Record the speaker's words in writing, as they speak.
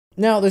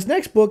Now, this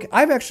next book,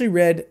 I've actually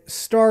read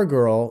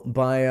Stargirl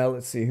by,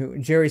 let's see,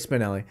 Jerry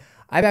Spinelli.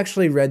 I've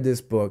actually read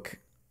this book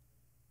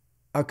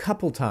a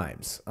couple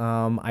times.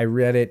 I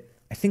read it,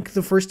 I think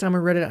the first time I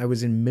read it, I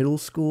was in middle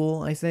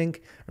school, I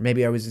think, or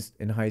maybe I was just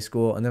in high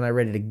school, and then I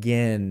read it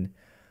again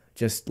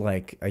just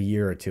like a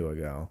year or two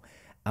ago.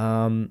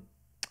 Um,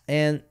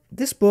 and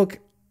this book,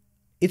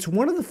 it's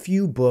one of the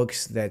few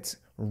books that's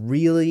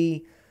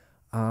really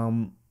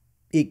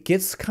it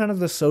gets kind of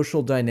the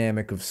social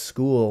dynamic of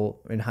school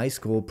in high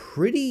school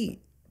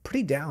pretty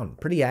down,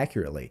 pretty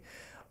accurately.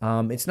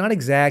 It's not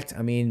exact.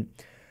 I mean,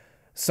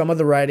 some of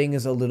the writing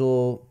is a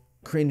little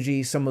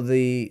cringy. Some of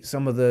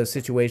the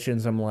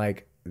situations I'm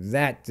like,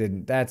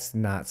 that's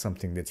not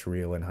something that's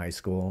real in high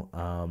school.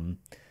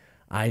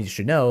 I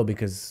should know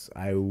because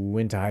I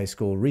went to high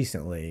school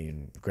recently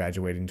and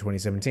graduated in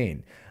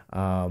 2017.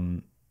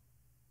 Um,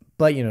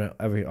 but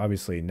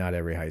obviously not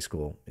every high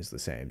school is the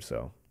same,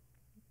 so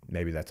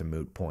maybe that's a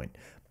moot point.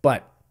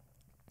 But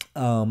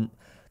um,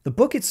 the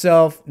book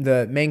itself,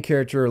 the main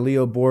character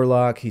Leo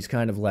Borlock, he's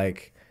kind of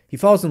like he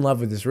falls in love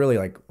with this really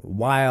like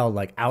wild,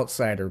 like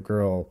outsider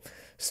girl,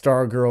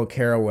 Stargirl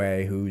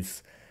Caraway,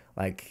 who's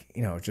like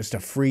just a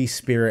free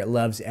spirit,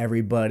 loves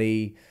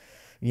everybody,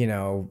 you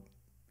know,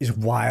 is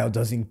wild,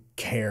 doesn't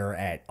care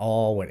at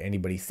all what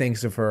anybody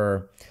thinks of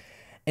her.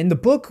 And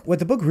what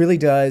the book really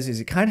does is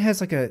it kind of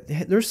has like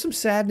there's some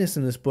sadness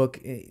in this book,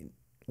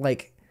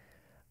 like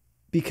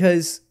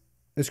because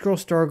this girl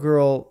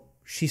Stargirl,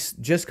 she's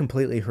just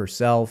completely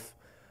herself.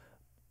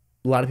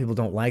 A lot of people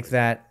don't like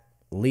that.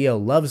 Leo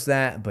loves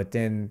that, but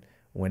then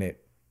when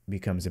it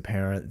becomes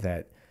apparent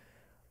that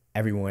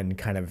everyone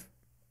kind of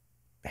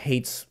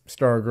hates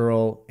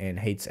Stargirl and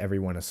hates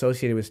everyone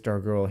associated with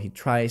Stargirl, he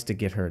tries to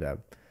get her to,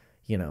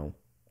 you know,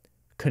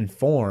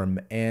 conform.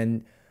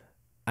 And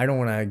I don't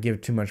want to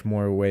give too much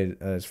more away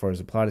as far as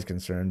the plot is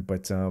concerned,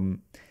 but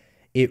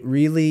it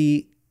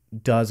really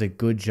does a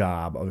good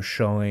job of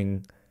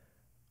showing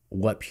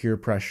what peer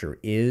pressure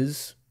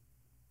is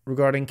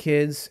regarding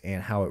kids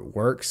and how it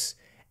works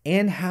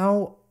and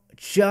how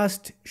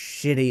just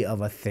shitty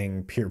of a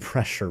thing peer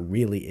pressure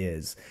really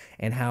is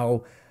and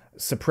how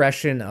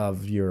suppression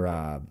of your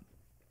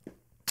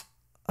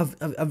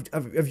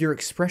of your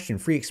expression,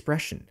 free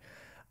expression,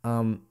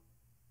 and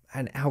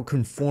how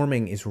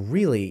conforming is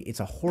really, it's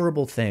a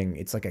horrible thing.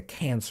 It's like a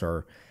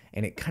cancer,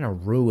 and it kind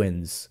of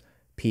ruins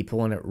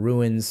people and it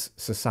ruins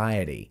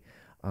society.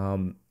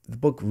 The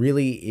book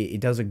really,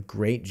 it does a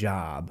great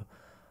job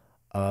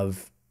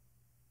of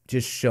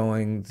just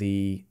showing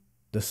the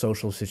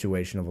social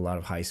situation of a lot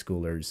of high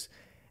schoolers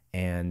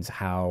and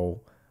how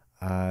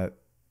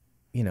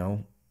you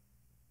know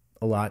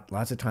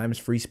lots of times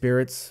free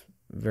spirits,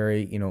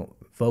 very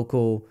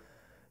vocal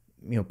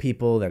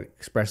people that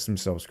express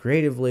themselves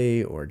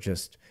creatively or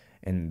just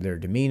in their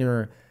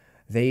demeanor,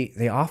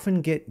 they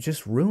often get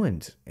just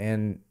ruined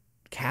and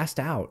cast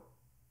out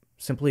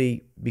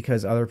simply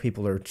because other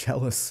people are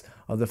jealous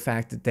of the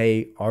fact that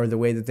they are the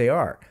way that they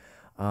are.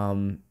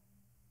 Um,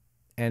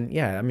 and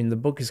yeah, I mean, the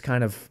book is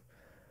kind of,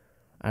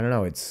 I don't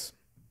know, it's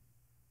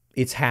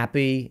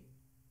happy,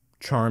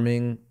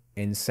 charming,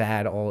 and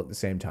sad all at the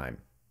same time.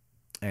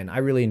 And I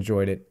really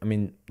enjoyed it. I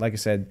mean, like I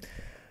said,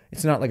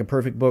 it's not like a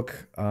perfect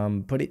book,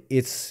 but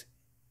it's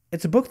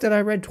a book that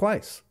I read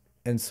twice,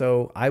 and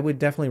so I would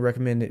definitely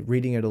recommend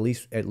reading it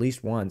at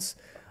least once.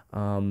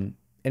 And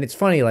it's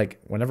funny,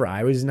 like whenever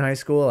I was in high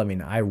school, I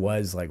mean, I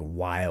was like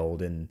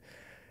wild and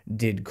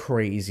did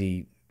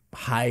crazy,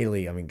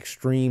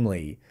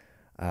 extremely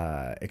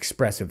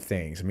expressive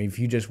things. I mean, if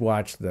you just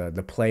watch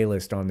the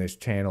playlist on this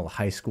channel,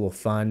 High School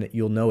Fun,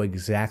 you'll know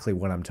exactly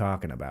what I'm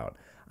talking about.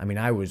 I mean,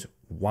 I was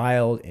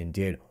wild and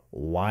did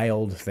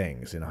wild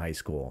things in high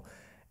school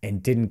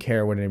and didn't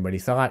care what anybody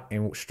thought.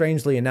 And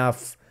strangely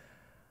enough,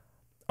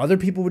 other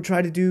people would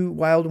try to do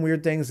wild and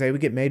weird things. They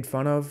would get made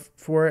fun of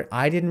for it.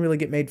 I didn't really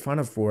get made fun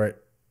of for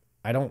it.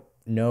 I don't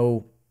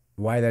know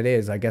why that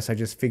is. I guess I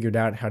just figured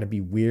out how to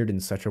be weird in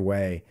such a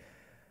way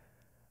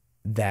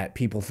that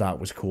people thought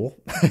was cool.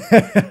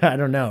 I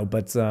don't know,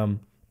 but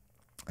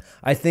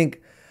I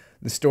think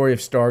the story of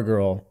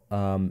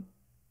Stargirl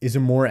is a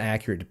more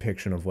accurate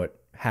depiction of what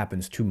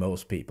happens to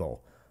most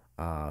people,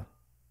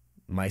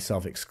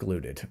 myself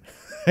excluded,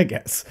 I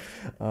guess.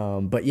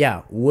 But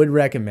yeah, would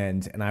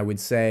recommend, and I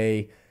would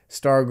say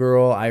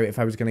Stargirl. If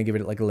I was gonna give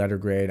it like a letter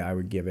grade, I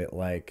would give it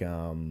like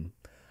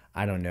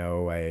I don't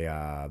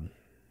know,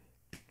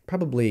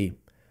 probably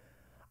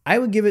I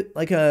would give it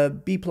like a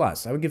B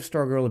plus. I would give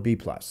Stargirl a B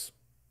plus.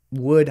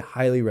 Would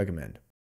highly recommend.